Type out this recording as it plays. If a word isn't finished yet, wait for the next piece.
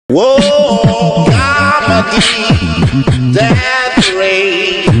Whoa, comedy, that's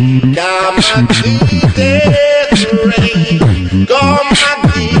rain. Comedy, that's rain.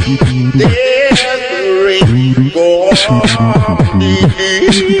 Comedy, that's rain. Comedy,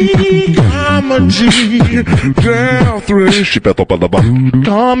 death ray. Chipeta para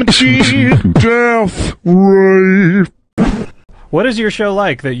comedy, death ray. What is your show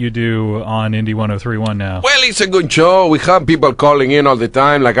like that you do on Indie 103.1 now? Well, it's a good show. We have people calling in all the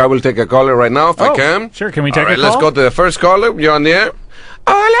time. Like, I will take a caller right now if I can. Sure, can we take all right, a call? let's go to the first caller. You're on the air.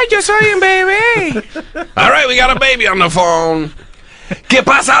 Hola, yo soy un bebé. All right, we got a baby on the phone. ¿Qué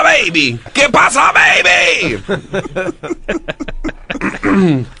pasa, baby? ¿Qué pasa, baby?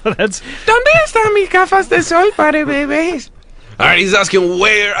 That's... ¿Dónde están mis gafas de sol para bebés? All right, he's asking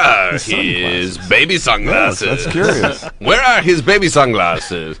where are his baby sunglasses. Yes, that's curious. Where are his baby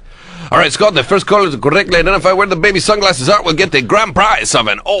sunglasses? All right, Scott, the first caller to correctly identify where the baby sunglasses are will get the grand prize of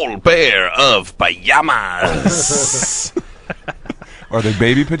an old pair of pajamas. Are they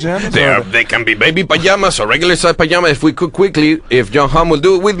baby pajamas? They can be baby pajamas or regular size pajamas. If we could quickly, if Jon Hamm will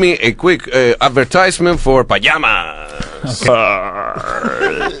do it with me, a quick advertisement for pajamas.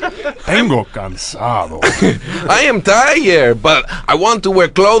 Tengo cansado. I am tired, but I want to wear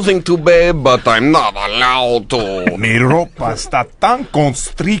clothing to bed, but I'm not allowed to. Mi ropa está tan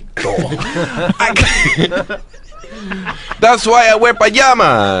constricto. That's why I wear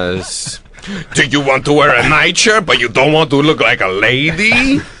pajamas. Do you want to wear a nightshirt, but you don't want to look like a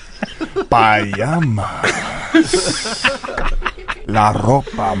lady? Pajamas. La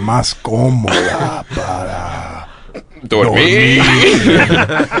ropa más cómoda para dormir.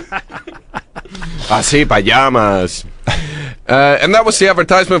 Así, pajamas. And that was the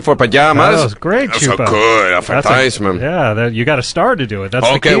advertisement for pajamas. That was great, That's Chupa. a good advertisement. You got a star to do it. That's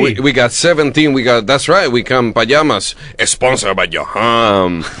okay, the key. we got 17. That's right. We come pajamas. Sponsored by Jon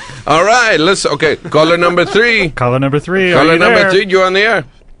Hamm. All right, okay. Caller number 3. Caller number 3. Caller number 3, you on the air?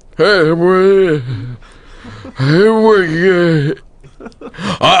 Hey,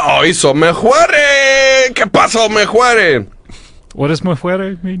 hizo Mejuare. ¿Qué pasó, Mejuare? What does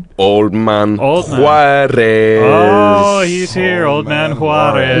Mejuare mean? Old man Juarez. Oh, he's here, old man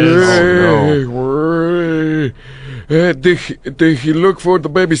Juarez. Did he look for the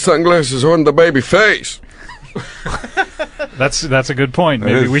baby sunglasses on the baby face? That's a good point.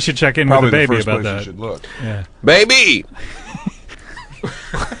 Maybe we should check in with the baby about that. Should look. Yeah. Baby!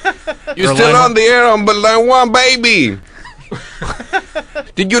 You're still on the air on line 1, baby!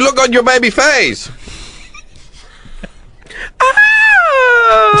 Did you look on your baby face?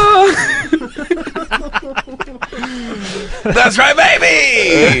 That's right,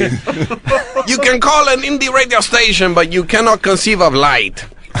 baby! You can call an indie radio station, but you cannot conceive of light.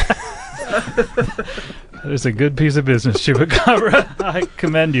 That is a good piece of business, Chupacabra. I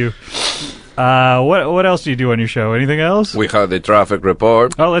commend you. What else do you do on your show? Anything else? We have the traffic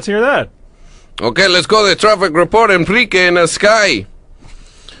report. Oh, let's hear that. Okay, let's go to the traffic report. Enrique in the sky.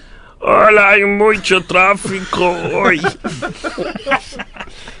 Hola, hay mucho tráfico hoy.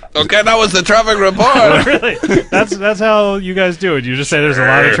 Okay, that was the traffic report. Really? That's how you guys do it. You just say there's a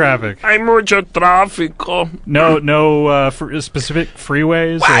lot of traffic. Hay mucho tráfico. No specific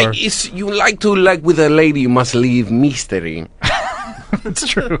freeways. Why Or... you like to with a lady? You must leave mystery. That's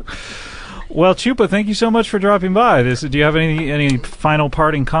true. Well, Chupa, thank you so much for dropping by. Do you have any final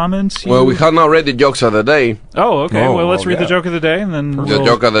parting comments? Well, we have not read the jokes of the day. Oh, okay. Well, let's read the joke of the day, and then the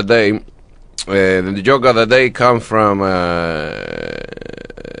joke of the day. The joke of the day comes from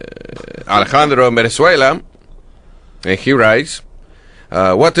Alejandro in Venezuela, and he writes,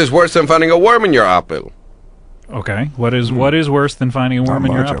 "What is worse than finding a worm in your apple?" Okay. What is worse than finding a worm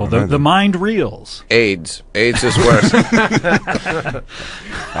in your apple? The mind reels. AIDS. AIDS is worse.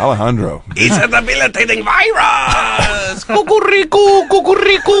 Alejandro. It's a debilitating virus. Cucurricu,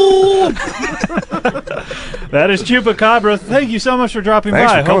 cucurricu. That is Chupacabra. Thank you so much for dropping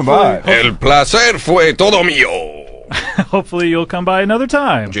Thanks by. for coming by. El placer fue todo mío. Hopefully you'll come by another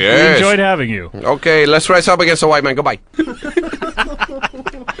time. Yes. We enjoyed having you. Okay, let's rise up against the white man. Goodbye.